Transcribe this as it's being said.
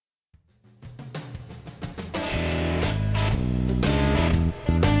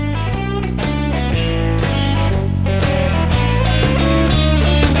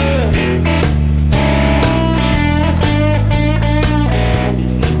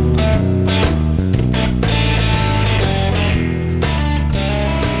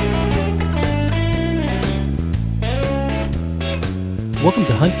Welcome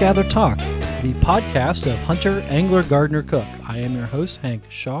to Hunt Gather Talk, the podcast of Hunter, Angler, Gardener, Cook. I am your host, Hank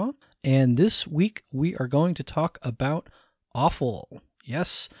Shaw, and this week we are going to talk about offal.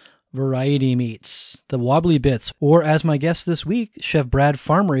 Yes, variety meats, the wobbly bits, or as my guest this week, Chef Brad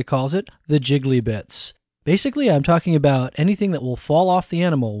Farmery calls it, the jiggly bits. Basically, I'm talking about anything that will fall off the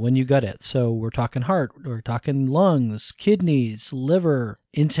animal when you gut it. So we're talking heart, we're talking lungs, kidneys, liver,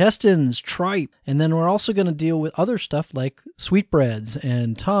 intestines, tripe, and then we're also going to deal with other stuff like sweetbreads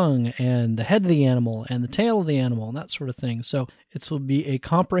and tongue and the head of the animal and the tail of the animal and that sort of thing. So it will be a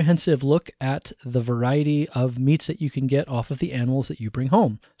comprehensive look at the variety of meats that you can get off of the animals that you bring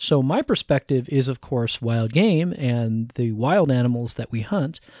home. So my perspective is, of course, wild game and the wild animals that we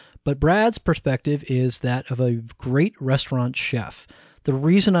hunt. But Brad's perspective is that of a great restaurant chef. The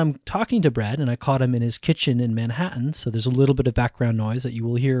reason I'm talking to Brad, and I caught him in his kitchen in Manhattan, so there's a little bit of background noise that you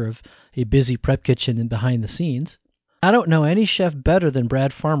will hear of a busy prep kitchen and behind the scenes. I don't know any chef better than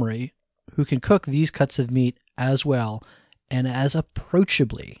Brad Farmery who can cook these cuts of meat as well and as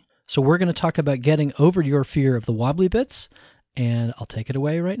approachably. So we're going to talk about getting over your fear of the wobbly bits, and I'll take it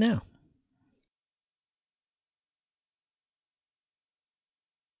away right now.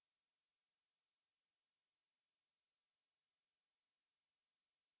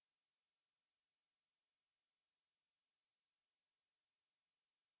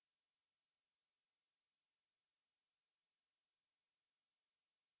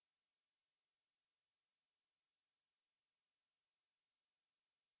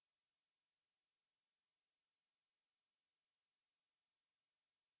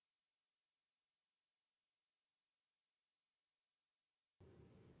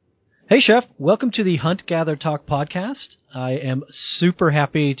 Hey, Chef. Welcome to the Hunt, Gather, Talk podcast. I am super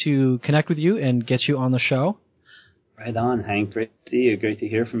happy to connect with you and get you on the show. Right on, Hank. Great to see you. Great to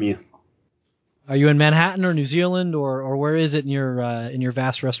hear from you. Are you in Manhattan or New Zealand, or where is it in your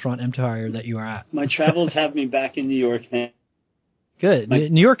vast restaurant empire that you are at? My travels have me back in New York now. Good.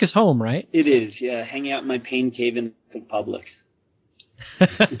 New York is home, right? It is, yeah. Hanging out in my pain cave in Public.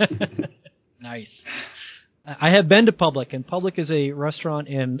 Nice. I have been to Public, and Public is a restaurant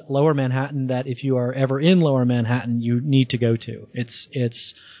in Lower Manhattan that if you are ever in Lower Manhattan, you need to go to.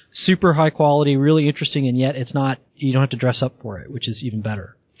 It's super high quality, really interesting, and yet it's not. You don't have to dress up for it, which is even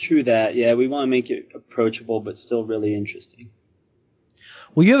better. True that, yeah. We want to make it approachable, but still really interesting.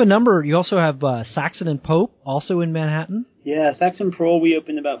 Well, you have a number. You also have Saxon and Pope, also in Manhattan. Yeah, Saxon Parole. We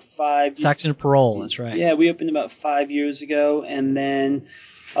opened about 5 years. Saxon Parole, that's right. Yeah, we opened about 5 years ago, and then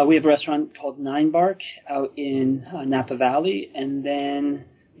we have a restaurant called Nine Bark out in Napa Valley, and then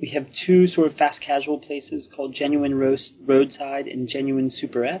we have 2 sort of fast casual places called Genuine Roadside and Genuine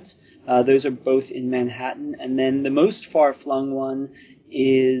Superettes. Those are both in Manhattan, and then the most far-flung one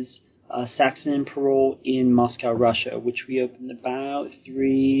is Saxon and Parole in Moscow, Russia, which we opened about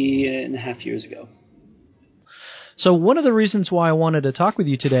 3.5 years ago. So one of the reasons why I wanted to talk with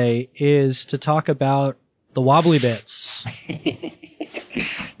you today is to talk about the wobbly bits.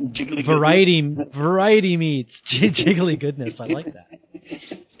 Variety meats. Jiggly goodness. I like that.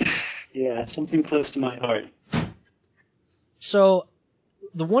 Yeah, something close to my heart. So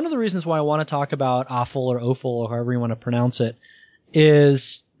one of the reasons why I want to talk about offal or offal or however you want to pronounce it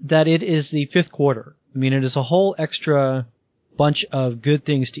is that it is the 5th quarter. I mean, it is a whole extra bunch of good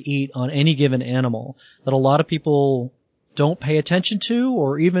things to eat on any given animal that a lot of people don't pay attention to,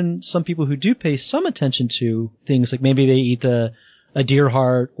 or even some people who do pay some attention to things like maybe they eat a deer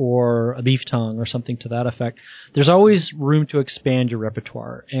heart or a beef tongue or something to that effect. There's always room to expand your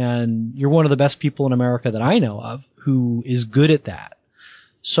repertoire, and you're one of the best people in America that I know of who is good at that.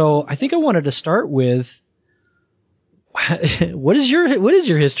 So I think I wanted to start with what is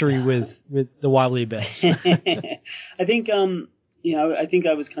your history with the wobbly bits? I think I think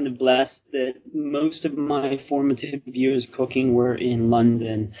I was kind of blessed that most of my formative years cooking were in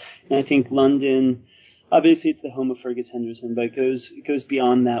London, and I think London, obviously it's the home of Fergus Henderson, but it goes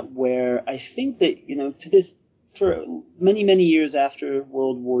beyond that, where I think that, for many, many years after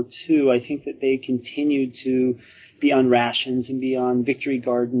World War II, I think that they continued to be on rations and be on victory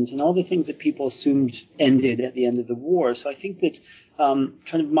gardens and all the things that people assumed ended at the end of the war. So I think that kind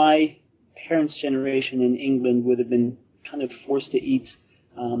of my parents' generation in England would have been kind of forced to eat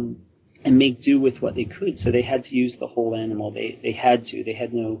and make do with what they could. So they had to use the whole animal. They had to. They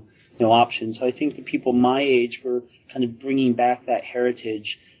had no option. So I think the people my age were kind of bringing back that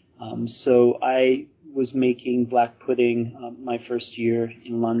heritage. So I was making black pudding my first year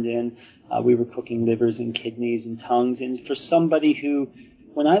in London. We were cooking livers and kidneys and tongues. And for somebody who,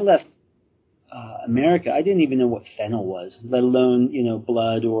 when I left America, I didn't even know what fennel was, let alone,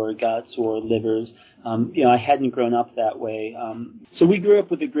 blood or guts or livers. I hadn't grown up that way. So we grew up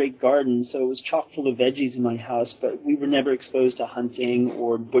with a great garden, so it was chock full of veggies in my house, but we were never exposed to hunting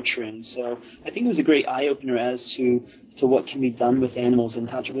or butchering. So I think it was a great eye-opener as to what can be done with animals and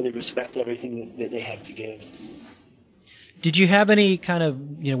how to really respect everything that they have to give. Did you have any kind of,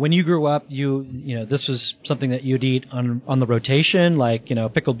 when you grew up, this was something that you'd eat on the rotation, like,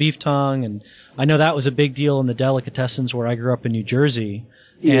 pickled beef tongue, and I know that was a big deal in the delicatessens where I grew up in New Jersey.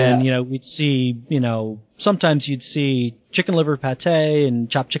 Yeah. And, we'd see, sometimes you'd see chicken liver pate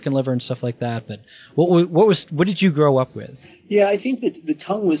and chopped chicken liver and stuff like that, but what did you grow up with? Yeah, I think that the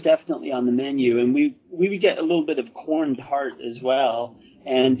tongue was definitely on the menu, and we would get a little bit of corned heart as well,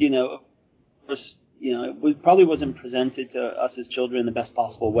 and, of course, it probably wasn't presented to us as children in the best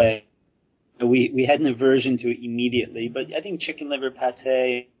possible way. We had an aversion to it immediately, but I think chicken liver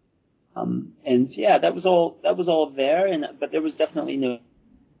pate, and yeah, that was all there. But there was definitely no.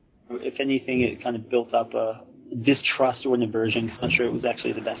 If anything, it kind of built up a distrust or an aversion. I'm sure it was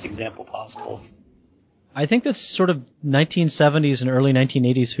actually the best example possible. I think that's sort of 1970s and early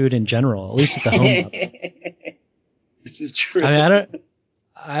 1980s food in general, at least at the home level. This is true. I mean,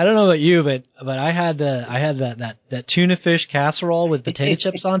 I don't know about you, but I had that tuna fish casserole with potato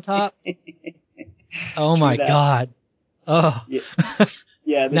chips on top. Oh my God! Oh,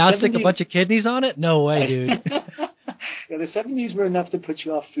 yeah. Now stick a bunch of kidneys on it? No way, dude. Yeah, the 70s were enough to put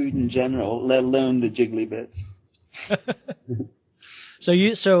you off food in general, let alone the jiggly bits. So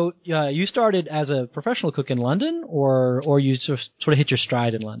you started as a professional cook in London, or you sort of hit your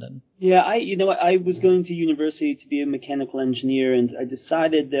stride in London? Yeah, I was going to university to be a mechanical engineer, and I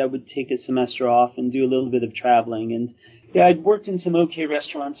decided that I would take a semester off and do a little bit of traveling. And yeah, I'd worked in some okay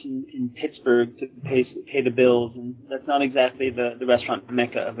restaurants in Pittsburgh to pay the bills, and that's not exactly the restaurant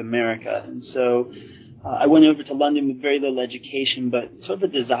mecca of America. And so I went over to London with very little education, but sort of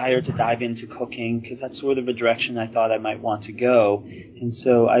a desire to dive into cooking because that's sort of a direction I thought I might want to go. And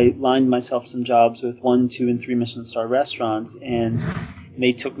so I lined myself some jobs with 1, 2, and 3 Michelin star restaurants, and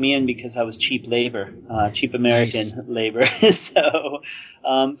they took me in because I was cheap labor, cheap American labor.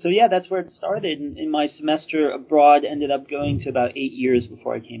 So yeah, that's where it started. And my semester abroad ended up going to about 8 years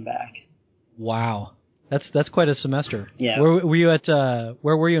before I came back. Wow. That's quite a semester. Yeah. Where were you at?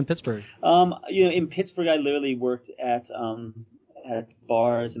 Where were you in Pittsburgh? In Pittsburgh, I literally worked at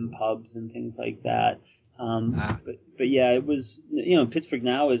bars and pubs and things like that. But yeah, it was, Pittsburgh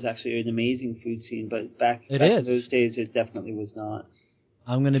now is actually an amazing food scene, but back in those days, it definitely was not.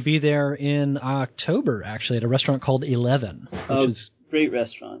 I'm going to be there in October, actually, at a restaurant called 11. Which is great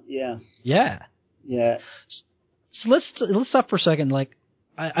restaurant. Yeah. Yeah. Yeah. So let's stop for a second. Like,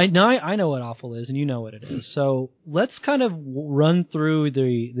 I know what offal is, and you know what it is. So let's kind of run through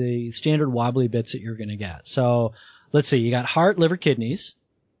the standard wobbly bits that you're going to get. So let's see, you got heart, liver, kidneys.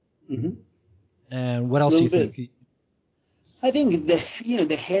 Mm-hmm. And what else do you think? I think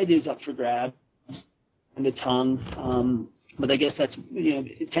the head is up for grabs, and the tongue. But I guess that's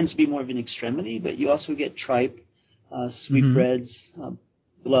it tends to be more of an extremity. But you also get tripe, sweetbreads,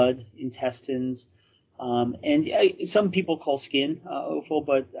 blood, intestines. And some people call skin offal,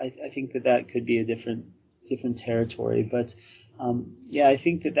 but I think that could be a different territory. But I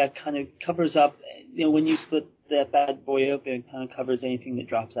think that kind of covers up. When you split that bad boy open, it kind of covers anything that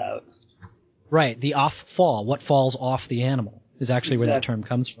drops out. Right, the off-fall, what falls off the animal is actually where that term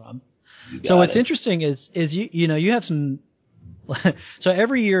comes from. So what's interesting is you have some. So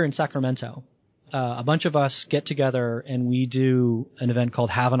every year in Sacramento, a bunch of us get together and we do an event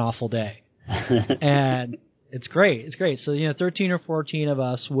called Have an Awful Day. And it's great. So, 13 or 14 of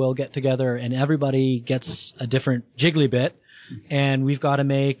us will get together and everybody gets a different jiggly bit, and we've got to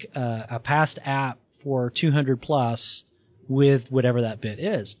make a past app for 200 plus with whatever that bit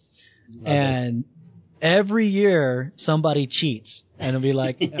is. And every year somebody cheats and it'll be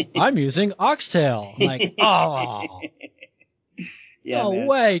like, I'm using oxtail. I'm like, oh, yeah, no man.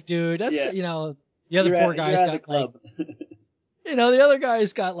 way, dude. That's, the other poor guy's got like, the other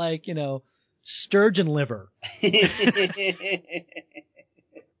guy's got like, sturgeon liver.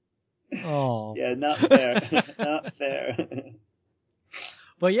 Oh. Yeah, not fair. Not fair.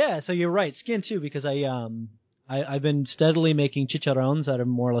 But yeah, so you're right, skin too, because I've been steadily making chicharrones out of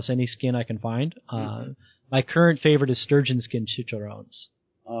more or less any skin I can find. My current favorite is sturgeon skin chicharrones.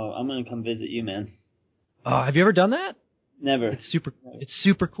 Oh, I'm gonna come visit you, man. Have you ever done that? Never. It's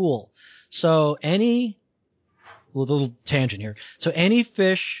super cool. So any little tangent here. So any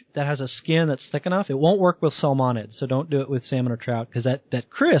fish that has a skin that's thick enough, it won't work with salmonid. So don't do it with salmon or trout because that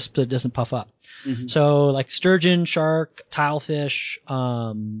crisp, it doesn't puff up. Mm-hmm. So like sturgeon, shark, tilefish,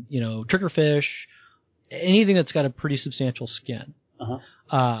 triggerfish, anything that's got a pretty substantial skin.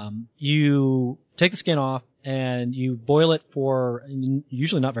 You take the skin off and you boil it for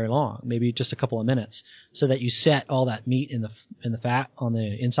usually not very long, maybe just a couple of minutes, so that you set all that meat in the fat on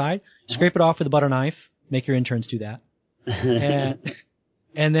the inside. Scrape it off with a butter knife. Make your interns do that.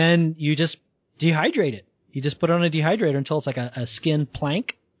 And then you just dehydrate it. You just put it on a dehydrator until it's like a skin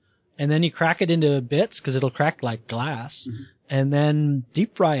plank. And then you crack it into bits because it'll crack like glass. Mm-hmm. And then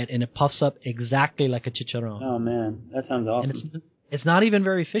deep fry it, and it puffs up exactly like a chicharron. Oh, man. That sounds awesome. And it's not even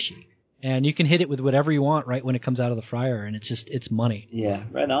very fishy. And you can hit it with whatever you want right when it comes out of the fryer, and it's money. Yeah,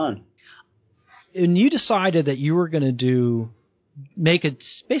 right on. And you decided that you were going to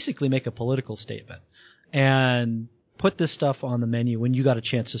basically make a political statement and put this stuff on the menu when you got a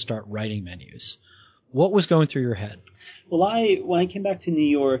chance to start writing menus. What was going through your head? Well, when I came back to New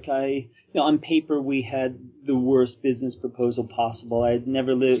York, on paper we had the worst business proposal possible. I had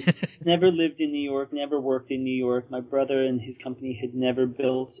never lived in New York, never worked in New York. My brother and his company had never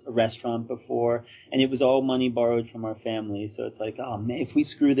built a restaurant before, and it was all money borrowed from our family. So it's like, oh man, if we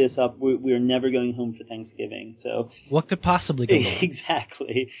screw this up, we're never going home for Thanksgiving. So what could possibly go wrong?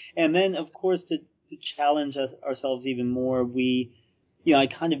 Exactly. And then, of course, to challenge ourselves even more, I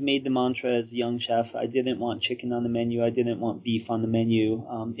kind of made the mantra as a young chef. I didn't want chicken on the menu. I didn't want beef on the menu.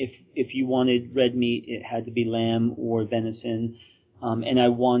 If you wanted red meat, it had to be lamb or venison. And I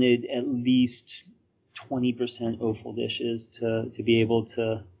wanted at least 20% offal dishes to be able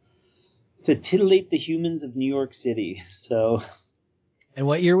to titillate the humans of New York City. So. And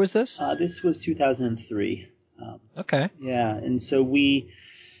what year was this? This was 2003. Okay. Yeah, and so we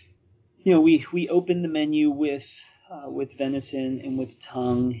opened the menu with venison and with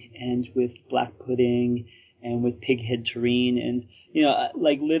tongue and with black pudding and with pig head terrine. And,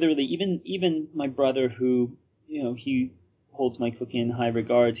 like literally even my brother who, he holds my cooking in high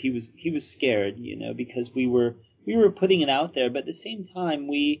regards, he was scared, because we were putting it out there. But at the same time,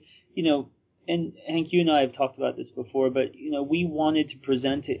 we, and Hank, you and I have talked about this before, but, we wanted to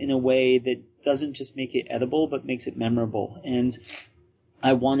present it in a way that doesn't just make it edible, but makes it memorable. And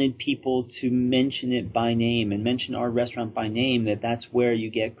I wanted people to mention it by name and mention our restaurant by name, that's where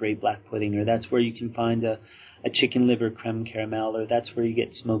you get great black pudding, or that's where you can find a chicken liver creme caramel, or that's where you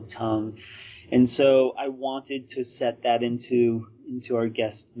get smoked tongue. And so I wanted to set that into our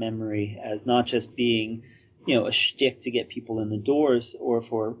guest memory as not just being, a shtick to get people in the doors or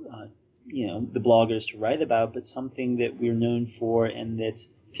for, the bloggers to write about, but something that we're known for and that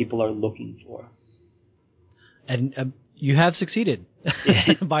people are looking for. And you have succeeded,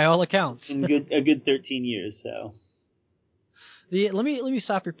 by all accounts. In a good 13 years, so. Let me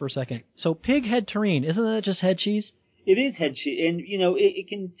stop you for a second. So pig head terrine, isn't that just head cheese? It is head cheese, and it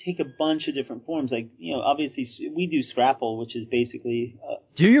can take a bunch of different forms. Like obviously we do scrapple, which is basically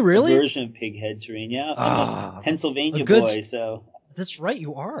do you really a version of pig head terrine? Yeah, I'm a Pennsylvania boy, so. That's right,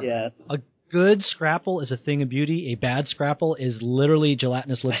 you are. Yes. A good scrapple is a thing of beauty. A bad scrapple is literally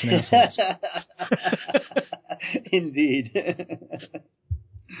gelatinous lips and assholes. Indeed.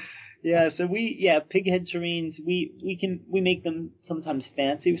 Yeah, so pig head terrines, we make them sometimes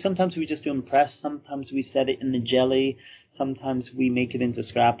fancy. Sometimes we just do them pressed. Sometimes we set it in the jelly. Sometimes we make it into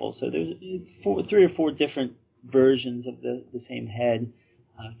scrapple. So there's 3 or 4 different versions of the same head.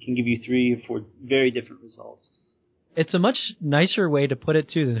 Can give you 3 or 4 very different results. It's a much nicer way to put it,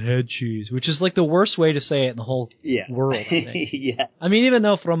 too, than head cheese, which is like the worst way to say it in the whole world, I think. Yeah. I mean, even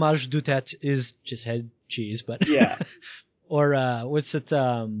though fromage de tête is just head cheese, but... Yeah. Or,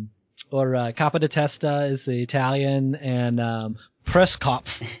 capa di testa is the Italian, and Presskopf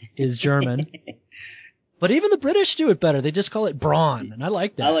is German. But even the British do it better. They just call it brawn, and I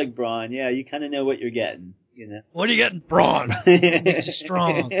like that. I like brawn, yeah. You kind of know what you're getting, What are you getting? Brawn. Makes you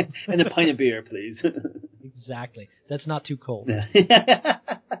strong. And a pint of beer, please. Exactly. That's not too cold.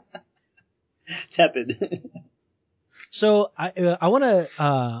 Tepid. So I want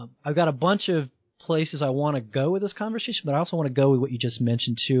to. I've got a bunch of places I want to go with this conversation, but I also want to go with what you just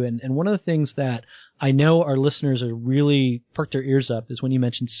mentioned too. And one of the things that I know our listeners are really perked their ears up is when you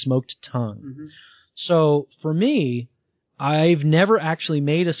mentioned smoked tongue. Mm-hmm. So for me, I've never actually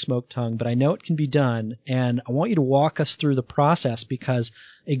made a smoked tongue, but I know it can be done, and I want you to walk us through the process because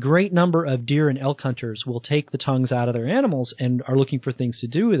a great number of deer and elk hunters will take the tongues out of their animals and are looking for things to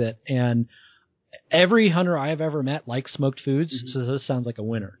do with it. And every hunter I have ever met likes smoked foods, mm-hmm. So this sounds like a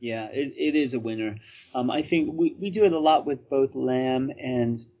winner. Yeah, it is a winner. I think we do it a lot with both lamb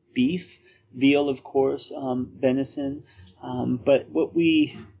and beef. veal, of course, venison. But what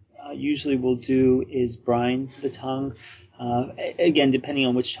we usually will do is brine the tongue. Again, depending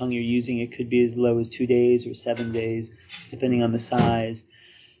on which tongue you're using, it could be as low as 2 days or 7 days, depending on the size.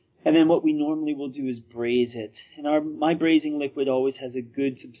 And then what we normally will do is braise it. And my braising liquid always has a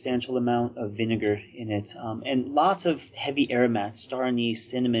good substantial amount of vinegar in it. And lots of heavy aromats, star anise,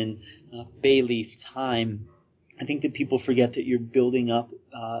 cinnamon, bay leaf, thyme. I think that people forget that you're building up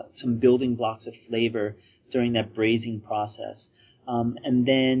some building blocks of flavor during that braising process. And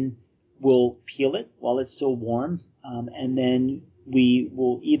then we'll peel it while it's still warm. And then we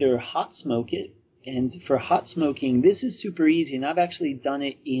will either hot smoke it. And for hot smoking, this is super easy, and I've actually done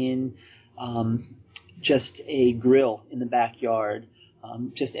it in just a grill in the backyard,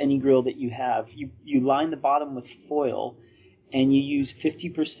 just any grill that you have. You line the bottom with foil, and you use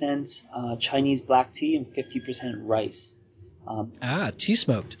 50% Chinese black tea and 50% rice. Tea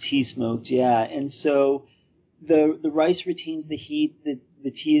smoked. Tea smoked, yeah. And so the rice retains the heat. The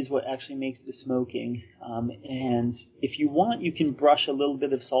tea is what actually makes the smoking. And if you want, you can brush a little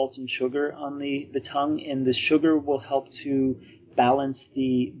bit of salt and sugar on the tongue, and the sugar will help to balance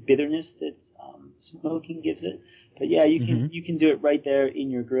the bitterness that smoking gives it. But yeah, you can do it right there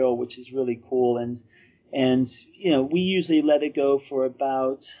in your grill, which is really cool. And we usually let it go for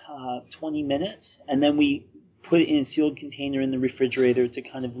about 20 minutes, and then we put it in a sealed container in the refrigerator to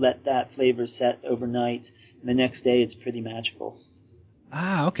kind of let that flavor set overnight. And the next day, it's pretty magical.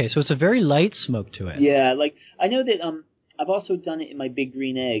 Okay. So it's a very light smoke to it. Yeah, like I know that I've also done it in my Big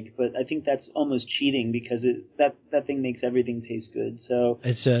Green Egg, but I think that's almost cheating because that thing makes everything taste good. So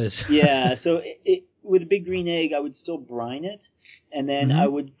it does. Yeah, so with a Big Green Egg, I would still brine it, and then I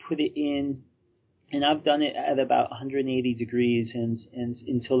would put it in, and I've done it at about 180 degrees and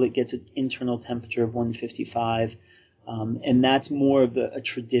until it gets an internal temperature of 155, and that's more of a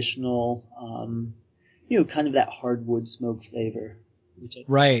traditional, kind of that hardwood smoke flavor.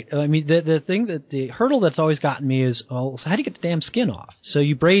 Right. I mean, the hurdle that's always gotten me is, so how do you get the damn skin off? So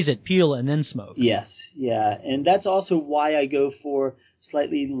you braise it, peel, and then smoke. Yes, yeah. And that's also why I go for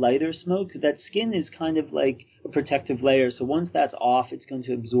slightly lighter smoke. That skin is kind of like a protective layer. So once that's off, it's going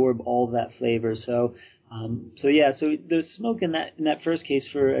to absorb all of that flavor. So the smoke in that first case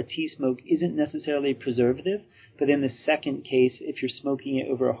for a tea smoke isn't necessarily preservative, but in the second case, if you're smoking it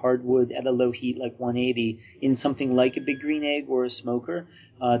over a hardwood at a low heat like 180 in something like a Big Green Egg or a smoker,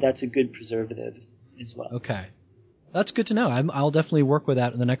 that's a good preservative as well. Okay. That's good to know. I'll definitely work with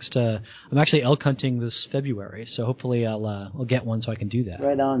that in the next. I'm actually elk hunting this February, so hopefully I'll get one so I can do that.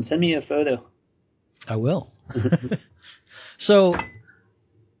 Right on. Send me a photo. I will. So,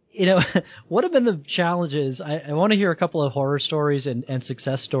 what have been the challenges? I want to hear a couple of horror stories and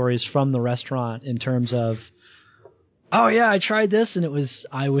success stories from the restaurant in terms of, oh yeah, I tried this and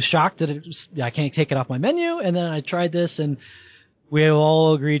I was shocked that I can't take it off my menu, and then I tried this and we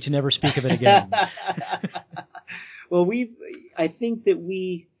all agreed to never speak of it again. Well, I think that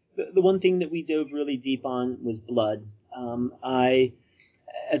the one thing that we dove really deep on was blood.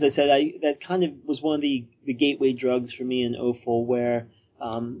 As I said, that kind of was one of the gateway drugs for me in offal, where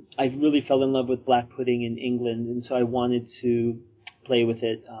I really fell in love with black pudding in England, and so I wanted to play with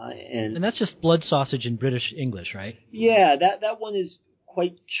it. And that's just blood sausage in British English, right? Yeah, that one is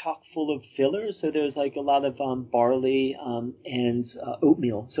quite chock full of fillers. So there's like a lot of barley and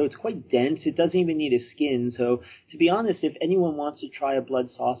oatmeal. So it's quite dense. It doesn't even need a skin. So to be honest, if anyone wants to try a blood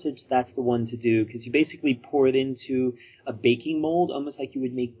sausage, that's the one to do, because you basically pour it into a baking mold, almost like you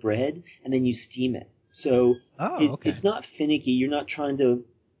would make bread, and then you steam it. So it's not finicky. You're not trying to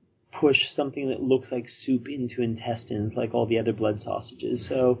push something that looks like soup into intestines like all the other blood sausages.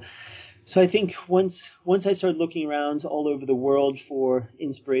 So I think once I started looking around all over the world for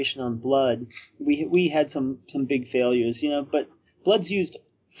inspiration on blood, we had some big failures, but blood's used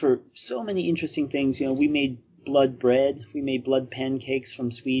for so many interesting things. We made blood bread, we made blood pancakes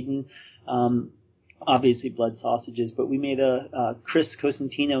from Sweden, obviously blood sausages, but we made Chris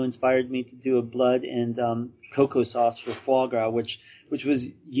Cosentino inspired me to do a blood and cocoa sauce for foie gras, which was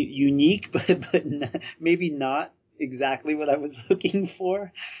unique, but maybe not exactly what I was looking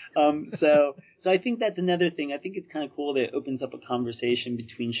for. So I think that's another thing. I think it's kind of cool that it opens up a conversation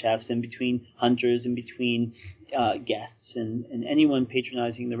between chefs and between hunters and between guests and anyone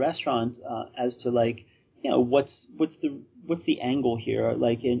patronizing the restaurant as to what's the angle here,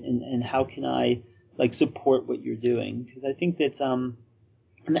 and how can I support what you're doing, because I think that's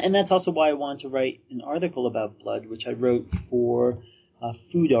and that's also why I wanted to write an article about blood, which I wrote for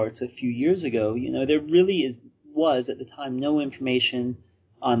Food Arts a few years ago. There really was at the time no information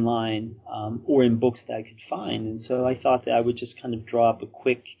online or in books that I could find. And so I thought that I would just kind of draw up a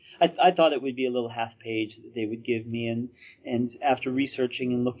quick. I thought it would be a little half page that they would give me, and after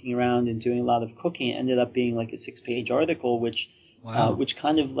researching and looking around and doing a lot of cooking, it ended up being like a 6-page article, which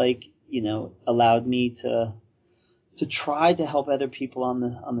kind of like allowed me to try to help other people on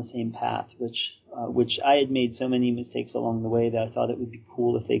the same path, which I had made so many mistakes along the way that I thought it would be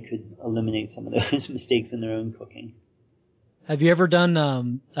cool if they could eliminate some of those mistakes in their own cooking. Have you ever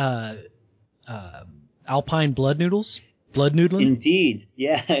done Alpine blood noodles? Blood noodling? Indeed,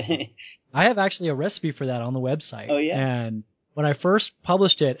 yeah. I have actually a recipe for that on the website. Oh, yeah? And when I first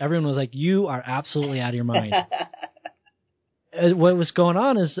published it, everyone was like, you are absolutely out of your mind. What was going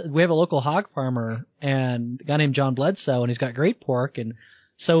on is we have a local hog farmer and a guy named John Bledsoe, and he's got great pork. And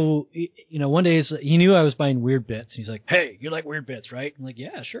so, one day he knew I was buying weird bits. He's like, hey, you like weird bits, right? I'm like,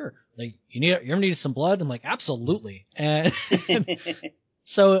 yeah, sure. Like, you ever need some blood? I'm like, absolutely. And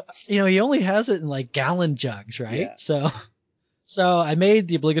so, he only has it in like gallon jugs, right? Yeah. So I made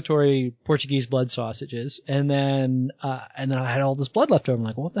the obligatory Portuguese blood sausages, and then I had all this blood left over. I'm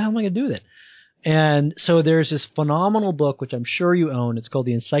like, well, what the hell am I going to do with it? And so there's this phenomenal book, which I'm sure you own. It's called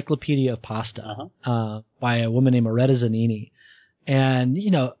The Encyclopedia of Pasta, by a woman named Moretta Zanini. And,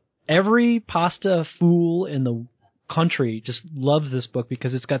 every pasta fool in the country just loves this book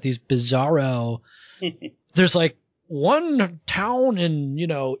because it's got these bizarro, there's like one town in,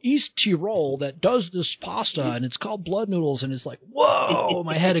 East Tyrol that does this pasta and it's called blood noodles. And it's like, whoa,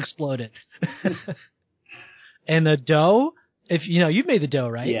 my head exploded. And the dough, you've made the dough,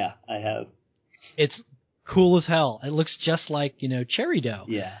 right? Yeah, I have. It's cool as hell. It looks just like, cherry dough.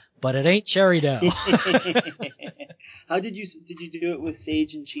 Yeah. But it ain't cherry dough. How did you do it with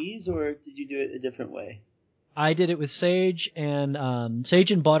sage and cheese, or did you do it a different way? I did it with sage and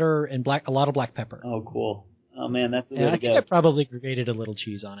butter and a lot of black pepper. Oh, cool. Oh man, that's the way to go. I think I probably grated a little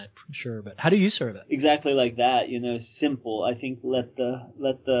cheese on it, for sure. But how do you serve it? Exactly like that. Simple. I think let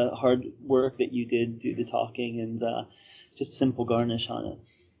the hard work that you did do the talking, and just simple garnish on it.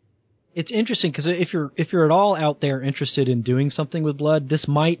 It's interesting because if you're at all out there interested in doing something with blood, this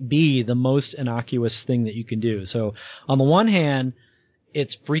might be the most innocuous thing that you can do. So on the one hand,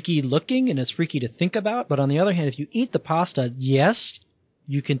 it's freaky looking and it's freaky to think about, but on the other hand, if you eat the pasta, yes,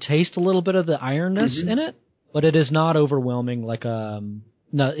 you can taste a little bit of the ironness in it, but it is not overwhelming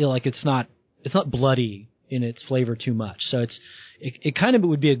it's not bloody in its flavor too much. So it kind of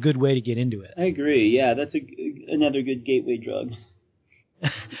would be a good way to get into it. I agree. Yeah, that's another good gateway drug.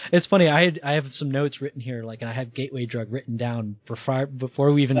 It's funny. I have some notes written here, and I have gateway drug written down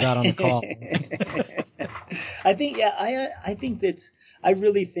before we even got on the call. I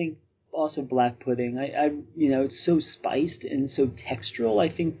really think also black pudding. It's so spiced and so textural. I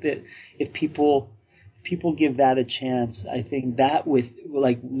think that if people give that a chance, I think that with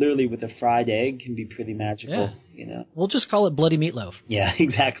literally with a fried egg can be pretty magical. Yeah. We'll just call it bloody meatloaf. Yeah,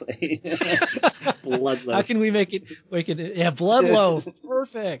 exactly. Blood loaf. How can we make it? Yeah, blood loaf.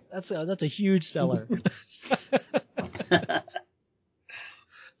 Perfect. That's a huge seller.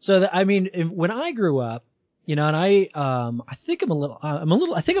 So when I grew up, and I think I'm a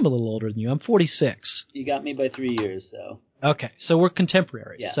little older than you. I'm 46. You got me by 3 years, so. Okay, so we're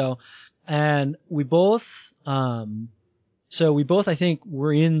contemporaries. Yeah. So. And we both, I think,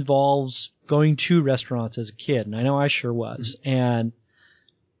 were involved going to restaurants as a kid, and I know I sure was. And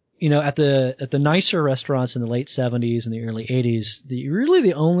at the nicer restaurants in the late 70s and the early 80s, the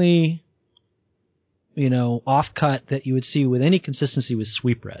only offcut that you would see with any consistency was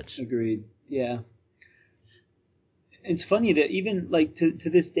sweetbreads. Agreed. Yeah. It's funny that even to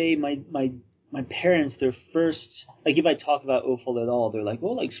this day, my parents, their first, if I talk about offal at all, they're like,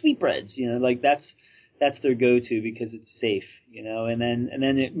 oh, sweetbreads, that's their go-to because it's safe, and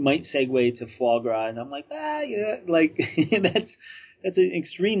then it might segue to foie gras, and I'm like, that's an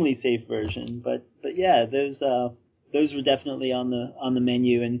extremely safe version, but yeah, those were definitely on the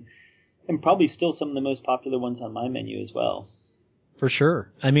menu, and probably still some of the most popular ones on my menu as well. For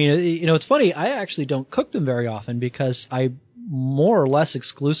sure. It's funny, I actually don't cook them very often because I more or less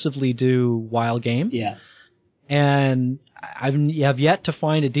exclusively do wild game. Yeah. And I've yet to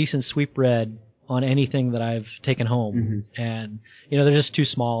find a decent sweetbread on anything that I've taken home. Mm-hmm. And, they're just too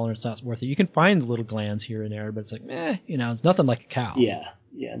small and it's not worth it. You can find little glands here and there, but it's like, it's nothing like a cow. Yeah.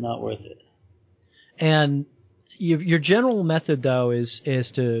 Yeah, not worth it. And your general method, though, is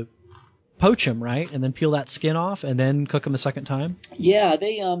to poach them, right? And then peel that skin off and then cook them a second time? Yeah,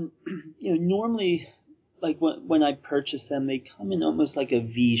 they, normally, when I purchase them, they come in almost like a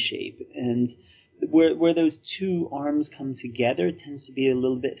V shape. And where those two arms come together, it tends to be a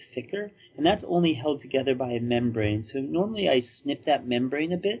little bit thicker, and that's only held together by a membrane. So normally I snip that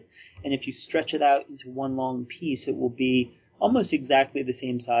membrane a bit, and if you stretch it out into one long piece, it will be almost exactly the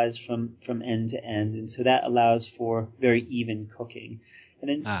same size from end to end, and so that allows for very even cooking.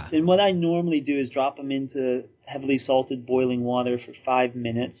 And then what I normally do is drop them into heavily salted boiling water for 5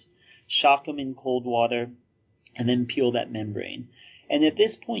 minutes, shock them in cold water, and then peel that membrane. And at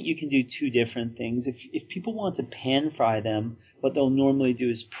this point, you can do two different things. If people want to pan fry them, what they'll normally do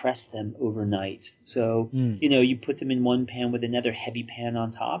is press them overnight. So, you put them in one pan with another heavy pan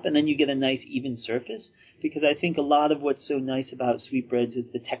on top, and then you get a nice even surface. Because I think a lot of what's so nice about sweetbreads is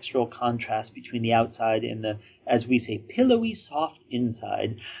the textural contrast between the outside and the, as we say, pillowy, soft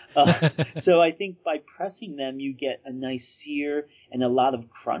inside. So I think by pressing them, you get a nice sear and a lot of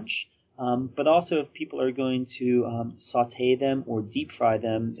crunch. But also, if people are going to saute them or deep fry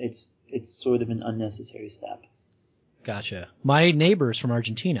them, it's sort of an unnecessary step. Gotcha. My neighbor's from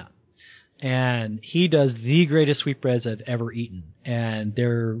Argentina, and he does the greatest sweetbreads I've ever eaten. And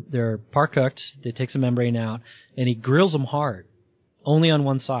they're par cooked. They take some membrane out, and he grills them hard, only on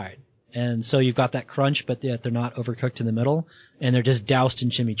one side. And so you've got that crunch, but yet they're not overcooked in the middle, and they're just doused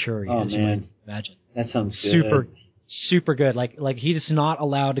in chimichurri, as you might imagine. That sounds good. Super good. Like he's not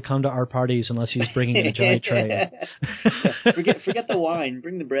allowed to come to our parties unless he's bringing in a giant tray. Forget the wine.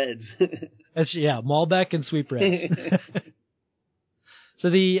 Bring the breads. Malbec and sweetbreads. So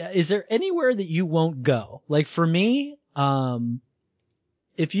is there anywhere that you won't go? Like for me,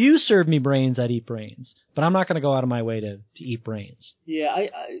 if you serve me brains, I'd eat brains, but I'm not going to go out of my way to eat brains. Yeah,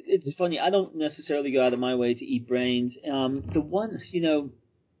 it's funny. I don't necessarily go out of my way to eat brains. The one,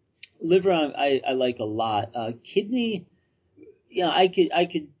 liver I like a lot. Kidney, I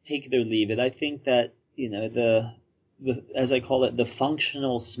could take it or leave it. I think that the as I call it, the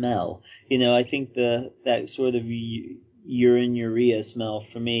functional smell. I think that sort of urine urea smell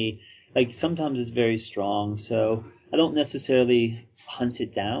for me, like sometimes it's very strong. So I don't necessarily hunt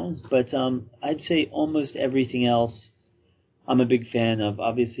it down, but I'd say almost everything else I'm a big fan of.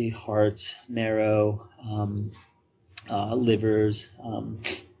 Obviously, hearts, marrow, livers.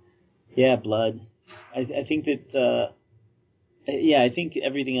 Blood. I think that, I think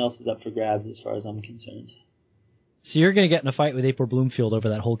everything else is up for grabs as far as I'm concerned. So you're going to get in a fight with April Bloomfield over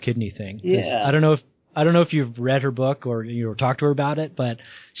that whole kidney thing. Yeah. I don't know if you've read her book or talked to her about it, but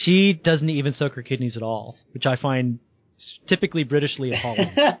she doesn't even soak her kidneys at all, which I find typically Britishly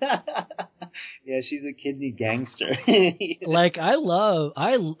appalling. Yeah, she's a kidney gangster. Like I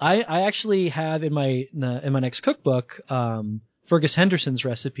actually have in my next cookbook, Fergus Henderson's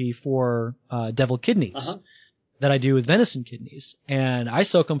recipe for deviled kidneys that I do with venison kidneys, and I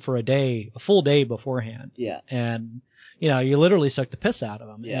soak them for a full day beforehand. Yeah. And you literally suck the piss out of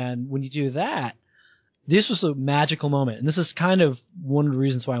them. Yeah. And when you do that, this was a magical moment, and this is kind of one of the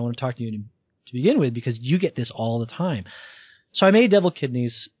reasons why I want to talk to you to begin with, because you get this all the time. So I made deviled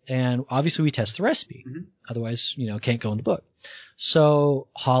kidneys, and obviously we test the recipe. Mm-hmm. Otherwise, can't go in the book. So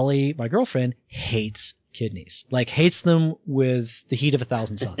Holly, my girlfriend, hates kidneys. Like, hates them with the heat of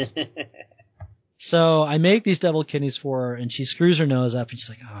 1,000 suns. So I make these deviled kidneys for her, and she screws her nose up, and she's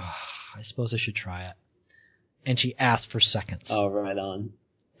like, I suppose I should try it. And she asked for seconds. Oh, right on.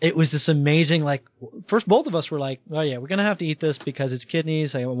 It was this amazing, first both of us were like, oh yeah, we're going to have to eat this because it's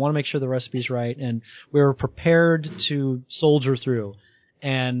kidneys. I want to make sure the recipe's right. And we were prepared to soldier through.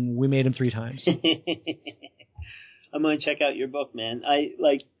 And we made them 3 times. I'm going to check out your book, man.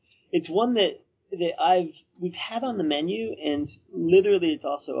 It's one that we've had on the menu, and literally it's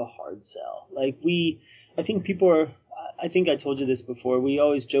also a hard sell. I think I think I told you this before, we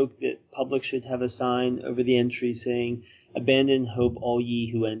always joke that Publix should have a sign over the entry saying, "Abandon hope, all ye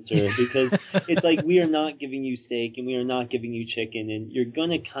who enter," because it's like, we are not giving you steak and we are not giving you chicken, and you're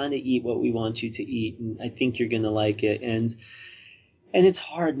going to kind of eat what we want you to eat, and I think you're going to like it. And it's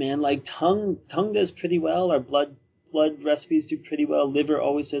hard, man. Like tongue does pretty well. Our blood recipes do pretty well. Liver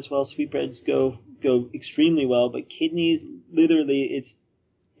always does well. Sweetbreads go extremely well, but kidneys, literally,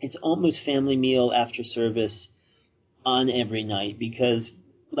 it's almost family meal after service on every night, because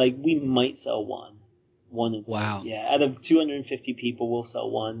we might sell one. Wow. Yeah, out of 250 people, we'll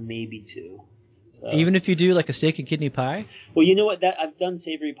sell one, maybe 2. So. Even if you do like a steak and kidney pie? Well, you know what? I've done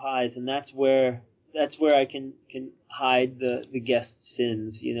savory pies, and that's where I can hide the guest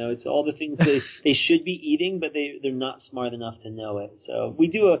sins. It's all the things they should be eating, but they're not smart enough to know it. So we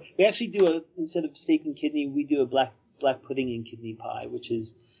actually do instead of steak and kidney, we do a black pudding and kidney pie, which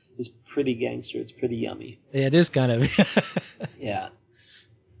is pretty gangster. It's pretty yummy. Yeah, it is kind of. Yeah.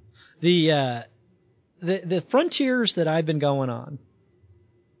 The frontiers that I've been going on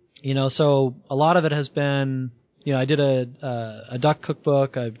So a lot of it has been, I did a duck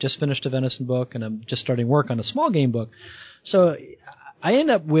cookbook. I've just finished a venison book, and I'm just starting work on a small game book. So I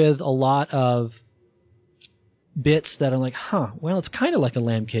end up with a lot of bits that I'm like, well, it's kind of like a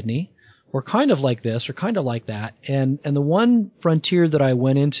lamb kidney, or kind of like this, or kind of like that. And the one frontier that I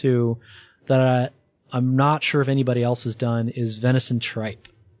went into that I'm not sure if anybody else has done is venison tripe.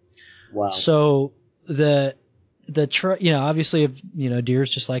 Wow. So obviously, deer is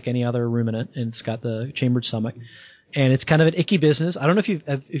just like any other ruminant, and it's got the chambered stomach, and it's kind of an icky business. I don't know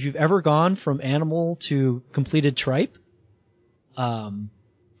if you've ever gone from animal to completed tripe.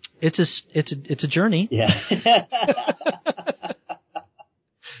 It's a journey. Yeah.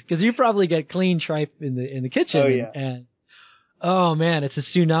 Because you probably get clean tripe in the kitchen. Oh yeah. And oh man, it's a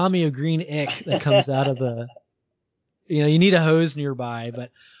tsunami of green ick that comes out of the. You need a hose nearby,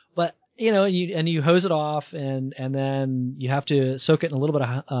 but you hose it off, and then you have to soak it in a little bit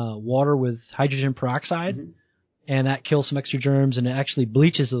of water with hydrogen peroxide, mm-hmm. and that kills some extra germs, and it actually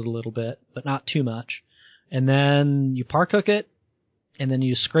bleaches it a little bit, but not too much. And then you par cook it, and then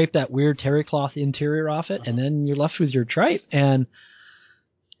you scrape that weird terry cloth interior off it, and then you're left with your tripe. And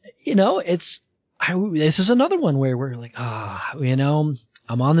this is another one where we're like,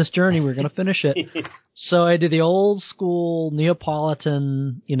 I'm on this journey. We're going to finish it. So I did the old school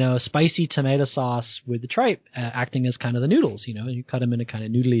Neapolitan, spicy tomato sauce with the tripe acting as kind of the noodles, and you cut them in a kind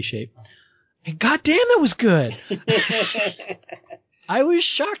of noodly shape. And goddamn, it was good. I was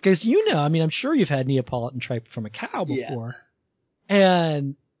shocked because, I'm sure you've had Neapolitan tripe from a cow before. Yeah.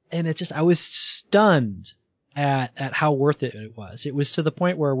 And it just, I was stunned at how worth it was. It was to the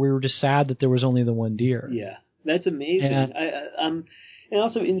point where we were just sad that there was only the one deer. Yeah, that's amazing. And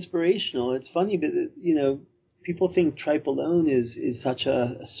also inspirational. It's funny that, people think tripe alone is such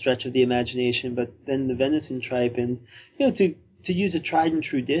a stretch of the imagination, but then the venison tripe and, to use a tried and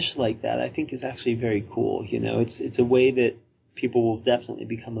true dish like that, I think is actually very cool. It's a way that people will definitely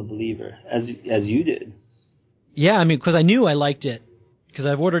become a believer, as you did. Yeah, because I knew I liked it. Because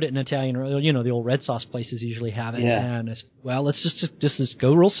I've ordered it in Italian, or the old red sauce places usually have it. Yeah. And I said, well, let's just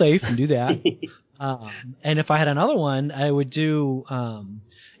go real safe and do that. And if I had another one, I would do.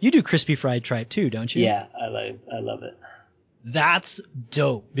 You do crispy fried tripe too, don't you? Yeah, I love it. That's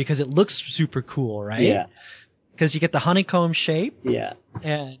dope because it looks super cool, right? Yeah. Because you get the honeycomb shape. Yeah.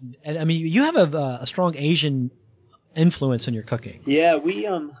 And you have a strong Asian influence in your cooking. Yeah,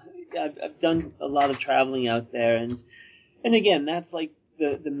 I've done a lot of traveling out there, and again, that's like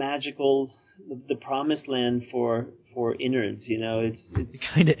the magical, the promised land for innards. It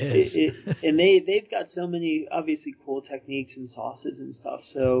kind of is. And they've got so many obviously cool techniques and sauces and stuff.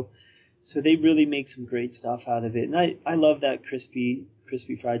 So they really make some great stuff out of it. And I love that crispy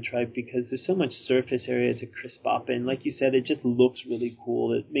fried tripe because there's so much surface area to crisp up, and like you said, it just looks really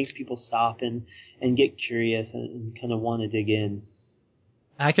cool. It makes people stop and get curious and kind of want to dig in.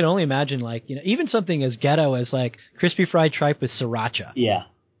 I can only imagine, even something as ghetto as crispy fried tripe with siracha. Yeah.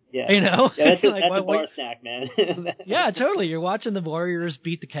 Yeah. Yeah, that's a bar snack, man. Yeah, totally. You're watching the Warriors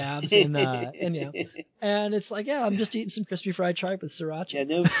beat the Cavs, and it's like, I'm just eating some crispy fried tripe with sriracha. Yeah,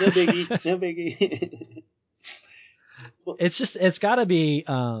 no biggie, no biggie. It's got to be.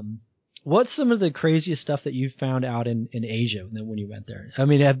 What's some of the craziest stuff that you found out in Asia when you went there?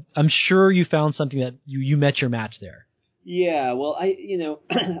 I'm sure you found something that you met your match there. Yeah, well,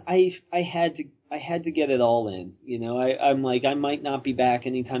 I had to get it all in. I'm like, I might not be back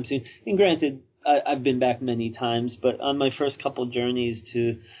anytime soon. And granted, I've been back many times, but on my first couple journeys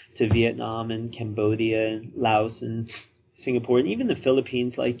to Vietnam and Cambodia and Laos and Singapore and even the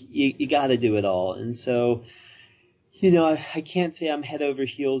Philippines, you got to do it all. And so, I can't say I'm head over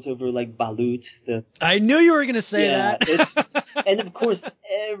heels over balut. I knew you were going to say that. And of course,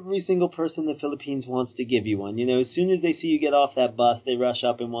 every single person in the Philippines wants to give you one. As soon as they see you get off that bus, they rush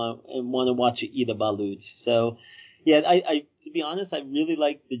up and want to watch you eat a balut. So, yeah, I to be honest, I really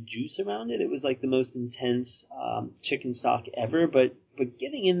liked the juice around it. It was the most intense chicken stock ever. But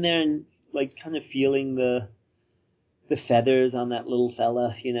getting in there and kind of feeling the feathers on that little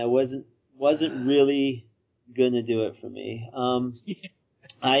fella, wasn't really gonna do it for me.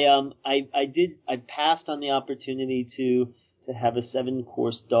 I passed on the opportunity to have a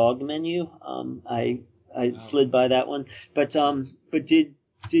 7-course dog menu. I slid by that one, but did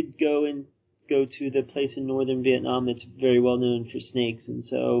go to the place in northern Vietnam that's very well known for snakes, and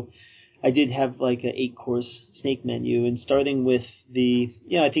so I did have an 8-course snake menu, and starting with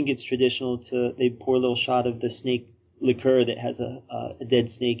I think it's traditional they pour a little shot of the snake liqueur that has a dead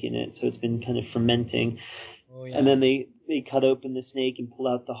snake in it, so it's been kind of fermenting. Oh, yeah. And then they they cut open the snake and pull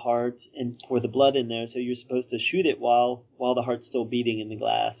out the heart and pour the blood in there. So you're supposed to shoot it while the heart's still beating in the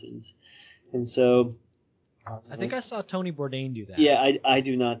glass, and so. I think I saw Tony Bourdain do that. Yeah, I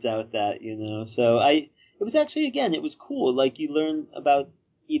do not doubt that. So it was actually, again, it was cool. Like, you learn about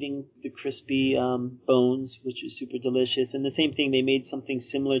eating the crispy bones, which is super delicious. And the same thing, they made something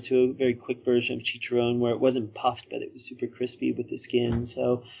similar to a very quick version of chicharron where it wasn't puffed, but it was super crispy with the skin.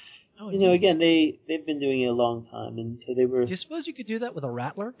 So, again, they've been doing it a long time. And so they were... Do you suppose you could do that with a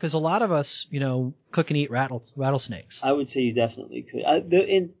rattler? Because a lot of us, cook and eat rattlesnakes. I would say you definitely could.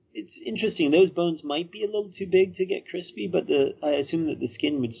 It's interesting. Those bones might be a little too big to get crispy, but I assume that the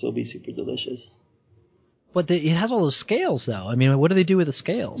skin would still be super delicious. But it has all those scales, though. I mean, what do they do with the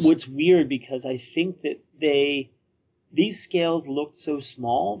scales? What's weird, because I think that these scales looked so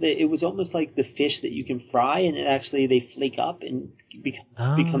small that it was almost like the fish that you can fry, and they flake up and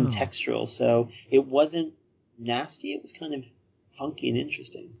become textural. So it wasn't nasty. It was kind of funky and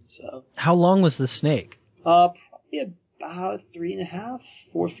interesting. So how long was the snake? Probably about 3.5,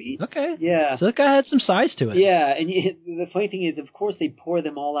 4 feet. Okay. Yeah. So that guy had some size to it. Yeah, and the funny thing is, of course, they pour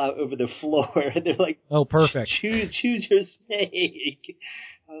them all out over the floor. They're like, "Oh, perfect. Choose your snake."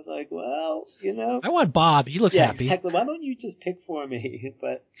 I was like, well, I want Bob. He looks happy. Yeah, exactly. Why don't you just pick for me?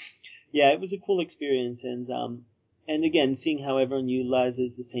 But yeah, it was a cool experience, and again, seeing how everyone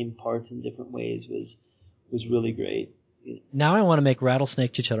utilizes the same parts in different ways was really great. Now I want to make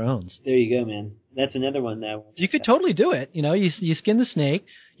rattlesnake chicharrones. There you go, man. That's another one now. You could totally do it. You skin the snake.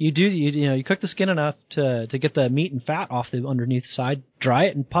 You cook the skin enough to get the meat and fat off the underneath side, dry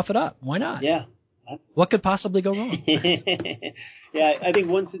it, and puff it up. Why not? Yeah. What could possibly go wrong? Yeah, I think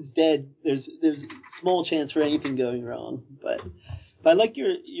once it's dead, there's small chance for anything going wrong. But I like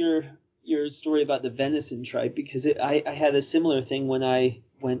your story about the venison tripe, because I had a similar thing when I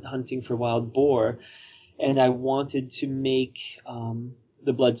went hunting for wild boar. And I wanted to make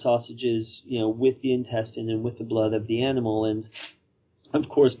the blood sausages, with the intestine and with the blood of the animal. And of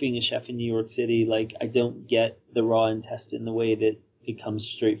course, being a chef in New York City, I don't get the raw intestine the way that it comes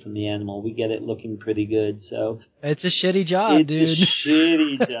straight from the animal. We get it looking pretty good. So it's a shitty job, dude. It's a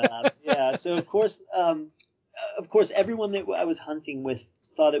shitty job. Yeah. So of course, everyone that I was hunting with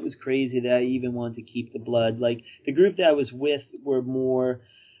thought it was crazy that I even wanted to keep the blood. Like, the group that I was with were more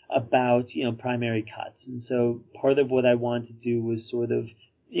about, primary cuts. And so part of what I wanted to do was sort of,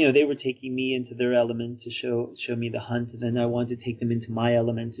 they were taking me into their element to show me the hunt, and then I wanted to take them into my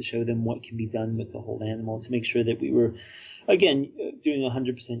element to show them what can be done with the whole animal, to make sure that we were, again, doing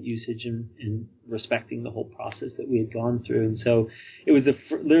 100% usage and respecting the whole process that we had gone through. And so it was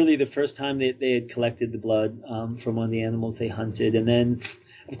literally the first time that they had collected the blood from one of the animals they hunted. And then,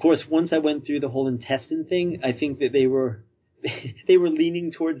 of course, once I went through the whole intestine thing, I think that they were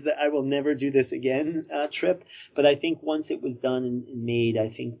leaning towards the "I will never do this again" trip. But I think once it was done and made, I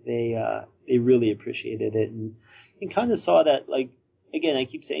think they really appreciated it and kind of saw that, like, again, I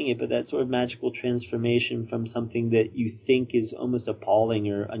keep saying it, but that sort of magical transformation from something that you think is almost appalling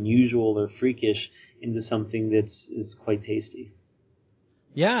or unusual or freakish into something is quite tasty.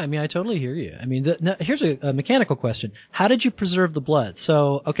 Yeah, I mean, I totally hear you. I mean, here's a mechanical question. How did you preserve the blood?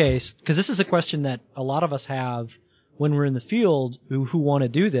 So, okay, because this is a question that a lot of us have when we're in the field who want to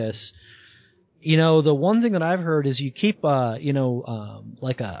do this. The one thing that I've heard is you keep,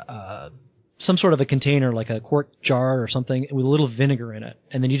 like some sort of a container, like a quart jar or something, with a little vinegar in it,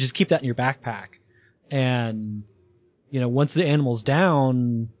 and then you just keep that in your backpack. And, once the animal's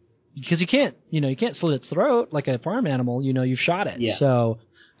down, because you can't slit its throat like a farm animal, you've shot it. Yeah. So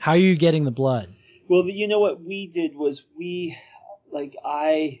how are you getting the blood? Well, what we did was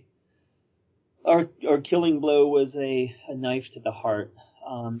our killing blow was a knife to the heart.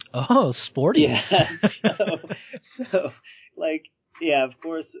 Sporty. Yeah. So, yeah, of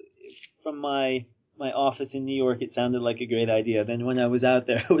course, from my office in New York, it sounded like a great idea. Then when I was out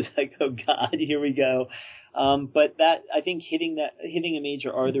there, I was like, oh God, here we go. But that, I think hitting a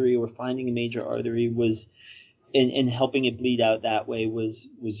major artery or finding a major artery was, and helping it bleed out that way was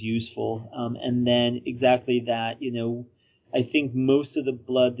useful. And then exactly that, I think most of the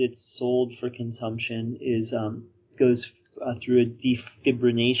blood that's sold for consumption goes through a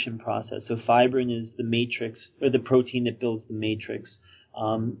defibrination process. So fibrin is the matrix, or the protein that builds the matrix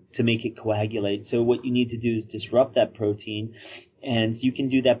to make it coagulate. So what you need to do is disrupt that protein, and you can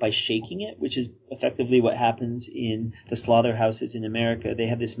do that by shaking it, which is effectively what happens in the slaughterhouses in America. They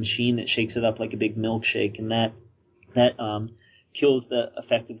have this machine that shakes it up like a big milkshake, and that kills the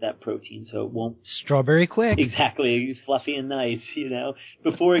effect of that protein, so it won't... Strawberry quick. Exactly, fluffy and nice,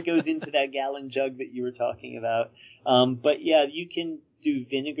 before it goes into that gallon jug that you were talking about. But yeah, you can do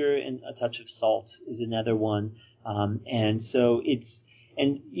vinegar and a touch of salt is another one. And so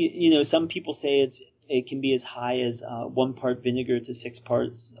some people say it can be as high as 1 part vinegar to 6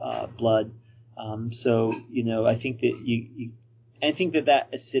 parts blood. I think that I think that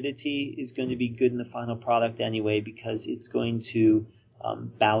acidity is going to be good in the final product anyway, because it's going to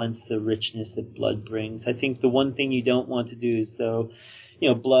balance the richness that blood brings. I think the one thing you don't want to do is,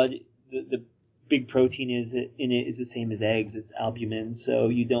 blood, the big protein in it is the same as eggs. It's albumin. So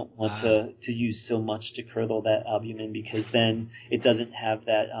you don't want to use so much to curdle that albumin, because then it doesn't have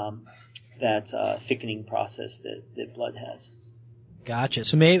that thickening process that blood has. Gotcha.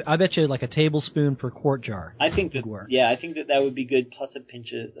 So maybe I bet you like a tablespoon per quart jar. I think that work. Yeah, I think that would be good, plus a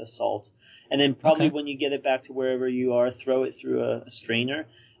pinch of salt, and then probably when you get it back to wherever you are, throw it through a strainer,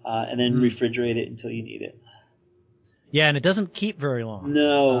 and then refrigerate it until you need it. Yeah, and it doesn't keep very long.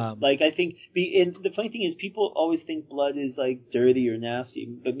 No, I think and the funny thing is, people always think blood is like dirty or nasty,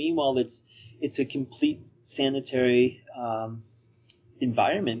 but meanwhile it's a complete sanitary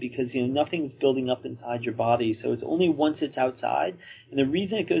environment, because nothing's building up inside your body, so it's only once it's outside. And the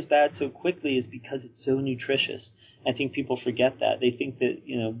reason it goes bad so quickly is because it's so nutritious. I think people forget that. They think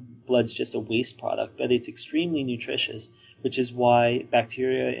that blood's just a waste product, but it's extremely nutritious, which is why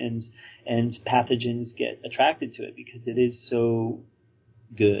bacteria and pathogens get attracted to it, because it is so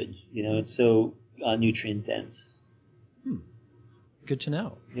good. It's so nutrient dense. Good to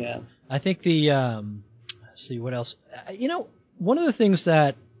know. Yeah. I think let's see what else. One of the things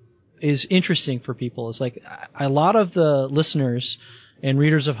that is interesting for people is like a lot of the listeners and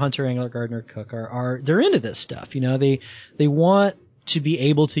readers of Hunter, Angler, Gardener, Cook they're into this stuff. They want to be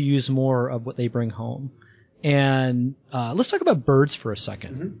able to use more of what they bring home. And let's talk about birds for a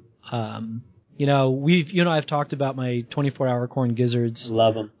second. Mm-hmm. I've talked about my 24-hour corn gizzards.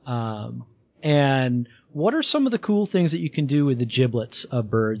 Love them. And what are some of the cool things that you can do with the giblets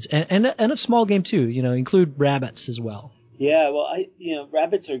of birds and a small game too? Include rabbits as well. Yeah, well,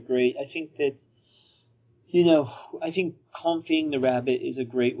 rabbits are great. I think that, I think confying the rabbit is a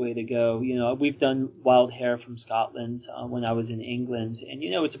great way to go. We've done wild hare from Scotland when I was in England, and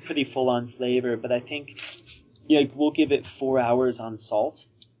it's a pretty full-on flavor. But I think, we'll give it 4 hours on salt,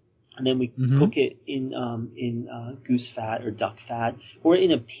 and then we cook it in goose fat or duck fat, or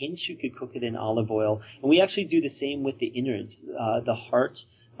in a pinch you could cook it in olive oil. And we actually do the same with the innards, the heart.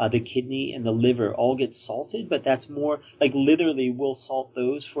 The kidney and the liver all get salted, but that's more like literally we'll salt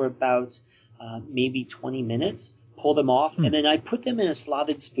those for about maybe 20 minutes, pull them off, and then I put them in a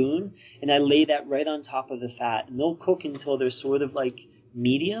slotted spoon, and I lay that right on top of the fat, and they'll cook until they're sort of like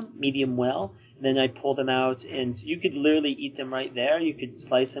medium well, and then I pull them out, and you could literally eat them right there. You could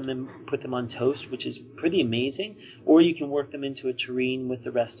slice them and put them on toast, which is pretty amazing, or you can work them into a terrine with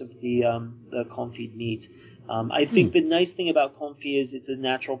the rest of the confit meat. I think the nice thing about confit is it's a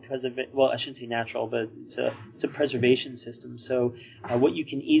natural well, I shouldn't say natural, but it's a preservation system. So what you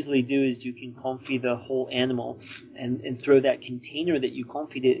can easily do is you can confit the whole animal and throw that container that you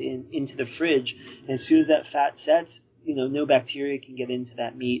confit it into the fridge. And as soon as that fat sets, no bacteria can get into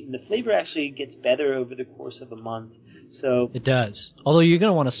that meat, and the flavor actually gets better over the course of a month. So it does. Although you're going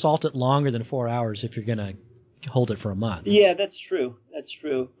to want to salt it longer than 4 hours if you're going to hold it for a month. Yeah, that's true.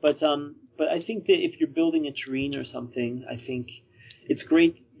 But I think that if you're building a terrine or something, I think it's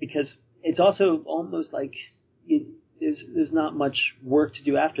great because it's also almost like there's not much work to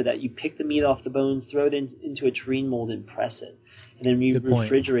do after that. You pick the meat off the bones, throw it into a terrine mold, and press it, and then you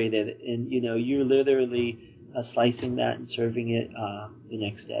refrigerate it, and you're literally slicing that and serving it the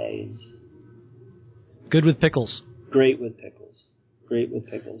next day. Good with pickles. Great with pickles.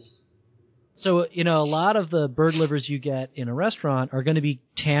 So, a lot of the bird livers you get in a restaurant are going to be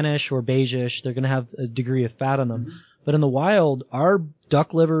tannish or beigeish. They're going to have a degree of fat on them. Mm-hmm. But in the wild, our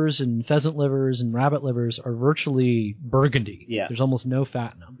duck livers and pheasant livers and rabbit livers are virtually burgundy. Yeah. There's almost no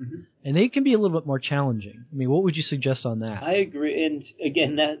fat in them. Mm-hmm. And they can be a little bit more challenging. I mean, what would you suggest on that? I agree. And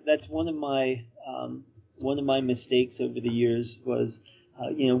again, that's one of my mistakes over the years was,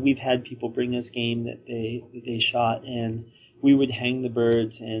 we've had people bring us game that they shot, and we would hang the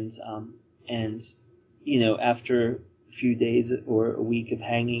birds, and after a few days or a week of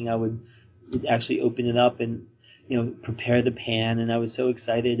hanging, I would actually open it up and prepare the pan, and I was so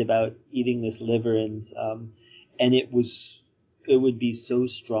excited about eating this liver, and it would be so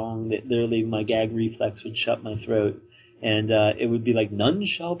strong that literally my gag reflex would shut my throat. And it would be like, none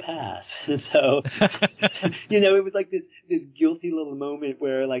shall pass. So, it was like this guilty little moment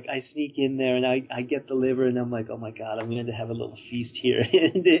where, like, I sneak in there and I get the liver and I'm like, oh my God, I'm going to have a little feast here.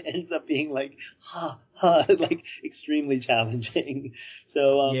 And it ends up being like, like extremely challenging.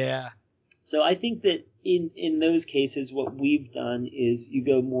 So, So I think that in those cases, what we've done is you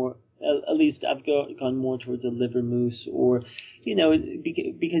go more at least I've gone more towards a liver mousse, or,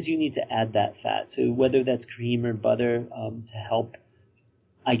 because you need to add that fat. So whether that's cream or butter to help,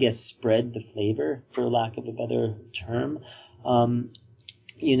 I guess, spread the flavor, for lack of a better term.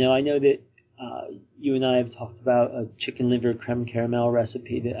 I know that you and I have talked about a chicken liver creme caramel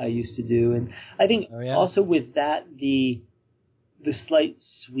recipe that I used to do, and I think also with that the slight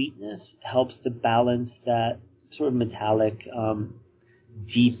sweetness helps to balance that sort of metallic,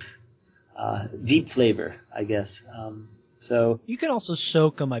 deep flavor, I guess. So you can also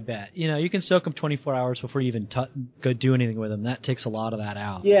soak them, I bet. You can soak them 24 hours before you even go do anything with them. That takes a lot of that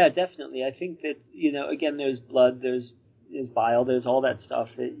out. Yeah, definitely. I think that, again, there's blood, there's bile, there's all that stuff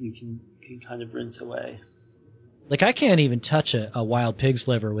that you can kind of rinse away. Like, I can't even touch a wild pig's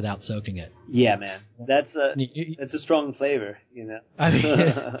liver without soaking it. Yeah, man. That's a strong flavor, I mean,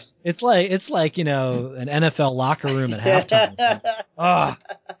 it's like an NFL locker room at halftime. Oh.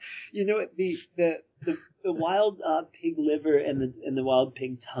 You know what? The wild pig liver and the wild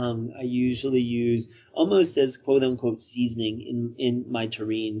pig tongue I usually use almost as quote unquote seasoning in my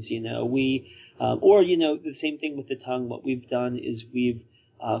terrines. We or the same thing with the tongue. What we've done is we've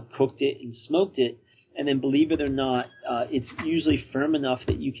cooked it and smoked it. And then, believe it or not, it's usually firm enough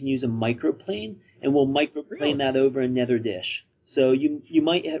that you can use a microplane, and we'll microplane that over another dish. So you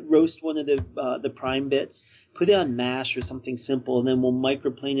might roast one of the prime bits, put it on mash or something simple, and then we'll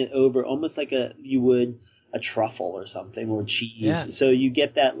microplane it over almost like you would a truffle or something, or cheese. Yeah. So you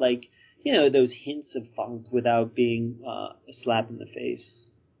get that, like, those hints of funk without being a slap in the face.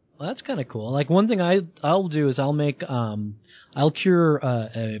 Well, that's kind of cool. Like, one thing I'll do is I'll make I'll cure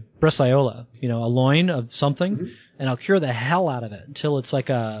a bresaola, a loin of something, mm-hmm. and I'll cure the hell out of it until it's like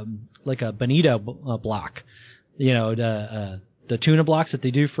a bonito block, the tuna blocks that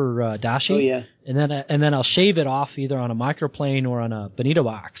they do for dashi. Oh yeah. And then I'll shave it off either on a microplane or on a bonito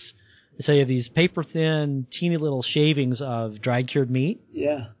box. So you have these paper thin, teeny little shavings of dried cured meat.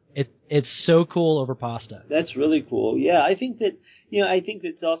 Yeah. It's so cool over pasta. That's really cool. Yeah, I think that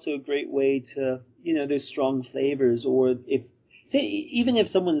it's also a great way to, there's strong flavors, or even if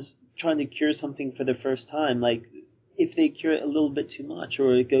someone's trying to cure something for the first time, like if they cure it a little bit too much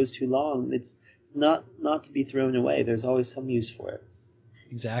or it goes too long, it's not to be thrown away. There's always some use for it.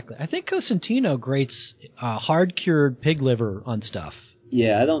 Exactly. I think Cosentino grates hard cured pig liver on stuff.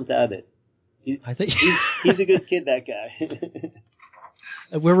 Yeah, I don't doubt it. I think he's a good kid, that guy.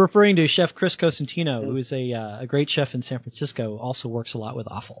 We're referring to Chef Chris Cosentino, who is a great chef in San Francisco, also works a lot with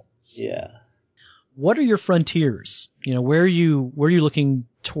offal. Yeah. What are your frontiers? Where are you looking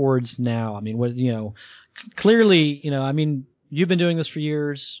towards now? I mean, clearly, you've been doing this for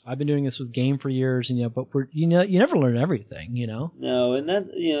years. I've been doing this with game for years, but you never learn everything, No, and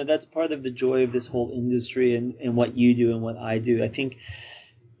that, that's part of the joy of this whole industry and what you do and what I do. I think,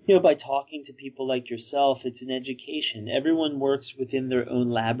 by talking to people like yourself, it's an education. Everyone works within their own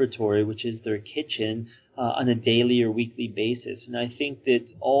laboratory, which is their kitchen, on a daily or weekly basis. And I think that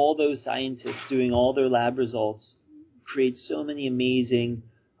all those scientists doing all their lab results create so many amazing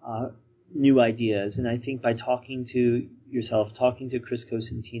new ideas. And I think by talking to yourself, talking to Chris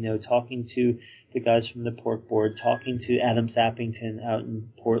Cosentino, talking to the guys from the Pork Board, talking to Adam Sappington out in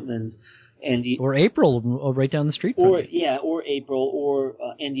Portland, or April, right down the street. Or April, or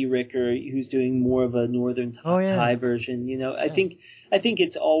Andy Ricker, who's doing more of a northern Thai version. I think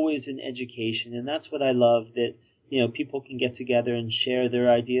it's always an education, and that's what I love. That people can get together and share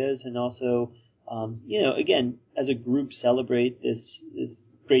their ideas, and also, again, as a group, celebrate this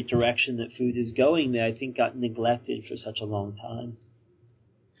great direction that food is going that I think got neglected for such a long time.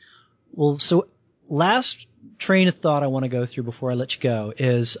 Well, so last train of thought I want to go through before I let you go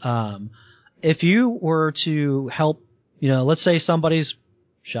is. If you were to help, let's say somebody's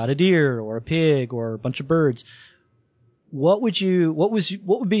shot a deer or a pig or a bunch of birds, what would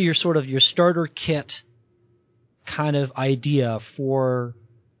be your sort of your starter kit kind of idea for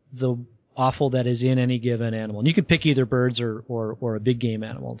the offal that is in any given animal? And you could pick either birds or a big game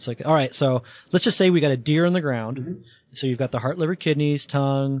animal. It's like, all right, so let's just say we got a deer in the ground. Mm-hmm. So you've got the heart, liver, kidneys,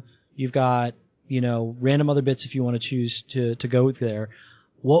 tongue. You've got, random other bits if you want to choose to go with there.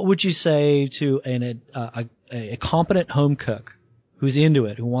 What would you say to a competent home cook who's into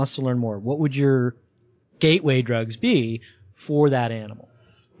it, who wants to learn more? What would your gateway drugs be for that animal?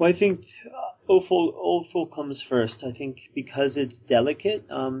 Well, I think offal comes first. I think because it's delicate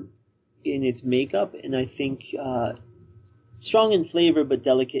in its makeup, and I think strong in flavor but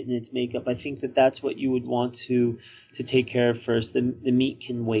delicate in its makeup. I think that's what you would want to take care of first. The meat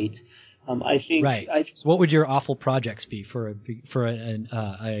can wait. I think. Right. So what would your awful projects be for a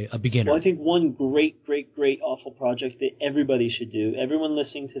beginner? Well, I think one great awful project that everybody should do, everyone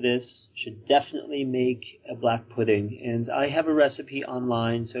listening to this should definitely make a black pudding. And I have a recipe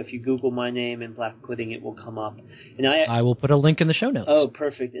online, so if you Google my name and black pudding, it will come up. And I will put a link in the show notes. Oh,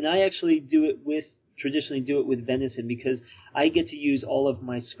 perfect. And I actually traditionally do it with venison because I get to use all of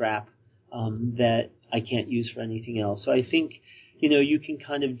my scrap that I can't use for anything else. So I think, you can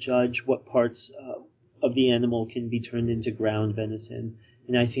kind of judge what parts of the animal can be turned into ground venison.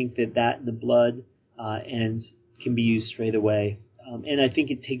 And I think that and the blood and can be used straight away. And I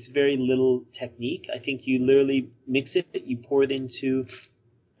think it takes very little technique. I think you literally mix it, you pour it into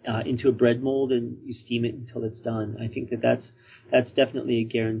a bread mold, and you steam it until it's done. I think that's definitely a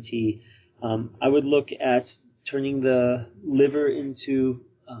guarantee. I would look at turning the liver into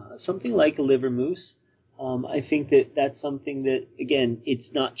something like a liver mousse. I think that's something that, again,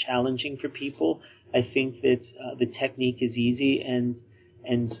 it's not challenging for people. I think that the technique is easy, and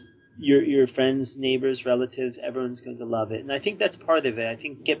your friends, neighbors, relatives, everyone's going to love it. And I think that's part of it. I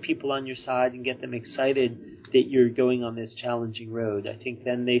think get people on your side and get them excited that you're going on this challenging road. I think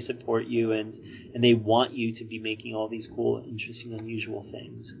then they support you and they want you to be making all these cool, interesting, unusual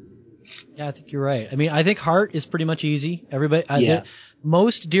things. Yeah, I think you're right. I mean, I think heart is pretty much easy.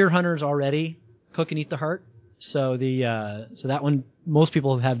 Most deer hunters already cook and eat the heart, so that one most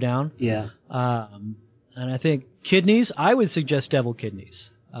people have down. Yeah. And I think kidneys, I would suggest deviled kidneys.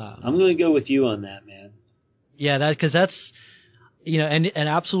 I'm going to go with you on that, man. Yeah, because that's and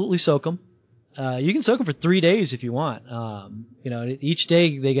absolutely soak them. You can soak them for 3 days if you want. Each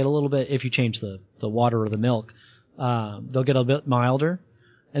day they get a little bit. If you change the water or the milk, they'll get a bit milder.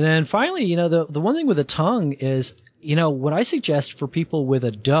 And then finally, the one thing with the tongue is, what I suggest for people with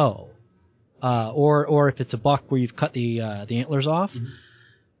a doe, or if it's a buck where you've cut the antlers off, mm-hmm.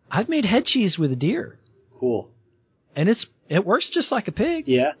 I've made head cheese with a deer. Cool. And it works just like a pig.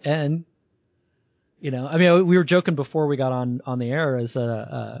 Yeah. And we were joking before we got on the air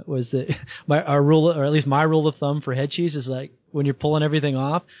our rule, or at least my rule of thumb for head cheese is like when you're pulling everything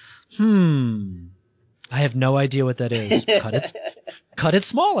off. I have no idea what that is. Cut it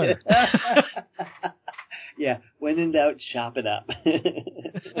smaller. Yeah, when in doubt, chop it up.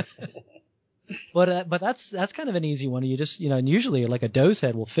 But that's kind of an easy one. You just and usually like a doe's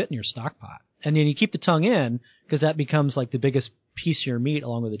head will fit in your stock pot, and then you keep the tongue in because that becomes like the biggest piece of your meat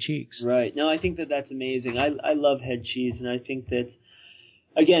along with the cheeks. Right. No, I think that's amazing. I love head cheese, and I think that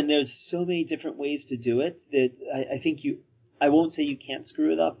again, there's so many different ways to do it that I think I won't say you can't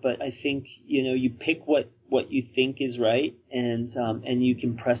screw it up, but I think you pick what you think is right, and you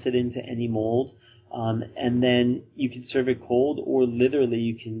can press it into any mold. And then you can serve it cold, or literally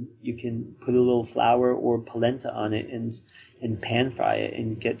you can put a little flour or polenta on it and pan fry it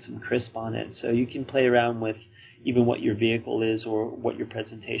and get some crisp on it. So you can play around with even what your vehicle is or what your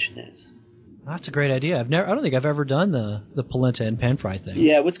presentation is. That's a great idea. I don't think I've ever done the polenta and pan fry thing.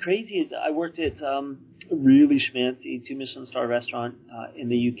 Yeah, what's crazy is I worked at a really schmancy 2 Michelin star restaurant in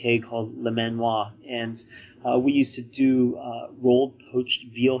the UK called Le Manoir, and we used to do rolled poached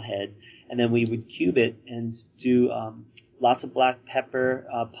veal head, and then we would cube it and do lots of black pepper,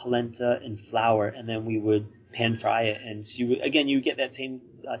 polenta, and flour, and then we would pan fry it. And you get that same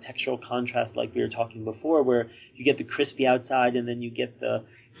textural contrast like we were talking before, where you get the crispy outside and then you get the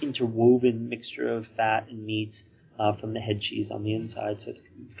interwoven mixture of fat and meat from the head cheese on the inside. So it's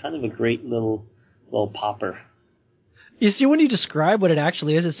kind of a great little popper. You see, when you describe what it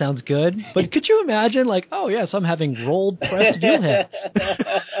actually is, it sounds good. But could you imagine, like, oh yes, I'm having rolled pressed veal head.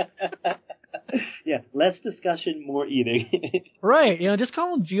 Yeah, less discussion, more eating. Right, just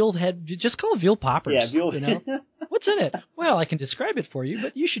call them veal head. Just call them veal poppers. Yeah, veal. What's in it? Well, I can describe it for you,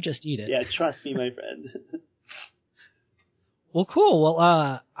 but you should just eat it. Yeah, trust me, my friend. Well, cool.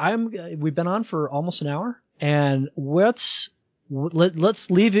 Well, we've been on for almost an hour, and let's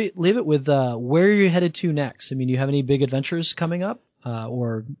leave it with where you're headed to next. I mean, do you have any big adventures coming up,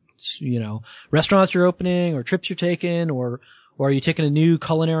 or restaurants you're opening, or trips you're taking, or are you taking a new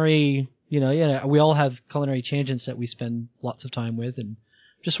culinary? We all have culinary tangents that we spend lots of time with, and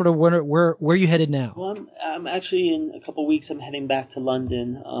just sort of where are you headed now? Well, I'm actually in a couple of weeks. I'm heading back to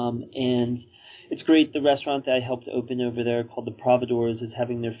London, and it's great. The restaurant that I helped open over there, called the Providores, is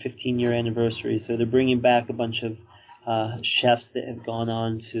having their 15-year anniversary. So they're bringing back a bunch of chefs that have gone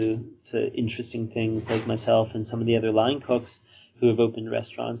on to interesting things, like myself and some of the other line cooks who have opened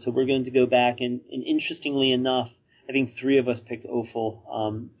restaurants. So we're going to go back, and interestingly enough, I think 3 of us picked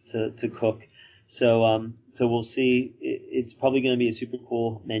offal to cook. So we'll see. it's probably going to be a super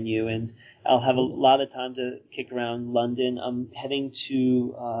cool menu, and I'll have a lot of time to kick around London. I'm heading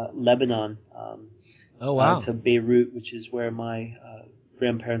to Lebanon. Oh, wow. To Beirut, which is where my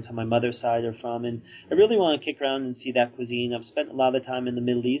grandparents on my mother's side are from, and I really want to kick around and see that cuisine. I've spent a lot of time in the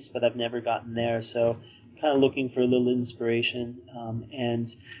Middle East, but I've never gotten there, so kind of looking for a little inspiration. And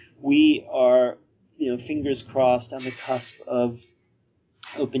we are, fingers crossed, on the cusp of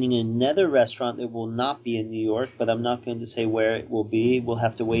opening another restaurant that will not be in New York, but I'm not going to say where it will be. We'll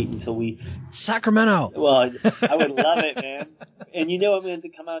have to wait until we... Sacramento! Well, I would love it, man. And I'm going to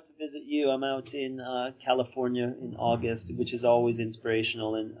come out to visit you. I'm out in California in August, which is always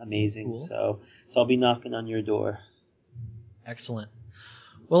inspirational and amazing. Cool. So I'll be knocking on your door. Excellent.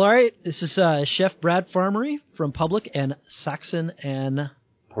 Well, all right. This is Chef Brad Farmery from Public and Saxon and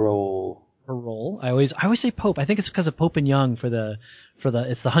Parole. I always say Pope. I think it's because of Pope and Young for the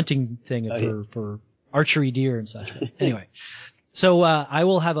it's the hunting thing for archery deer and such. Anyway, so I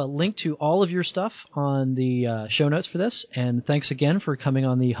will have a link to all of your stuff on the show notes for this. And thanks again for coming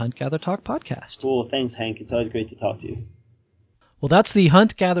on the Hunt Gather Talk podcast. Cool. Thanks, Hank. It's always great to talk to you. Well, that's the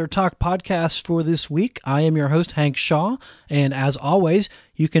Hunt Gather Talk podcast for this week. I am your host, Hank Shaw, and as always,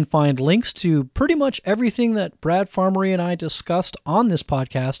 you can find links to pretty much everything that Brad Farmery and I discussed on this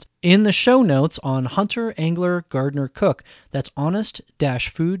podcast in the show notes on Hunter, Angler, Gardener, Cook. That's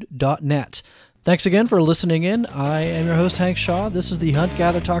honest-food.net. Thanks again for listening in. I am your host, Hank Shaw. This is the Hunt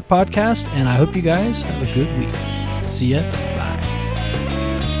Gather Talk podcast, and I hope you guys have a good week. See ya. Bye.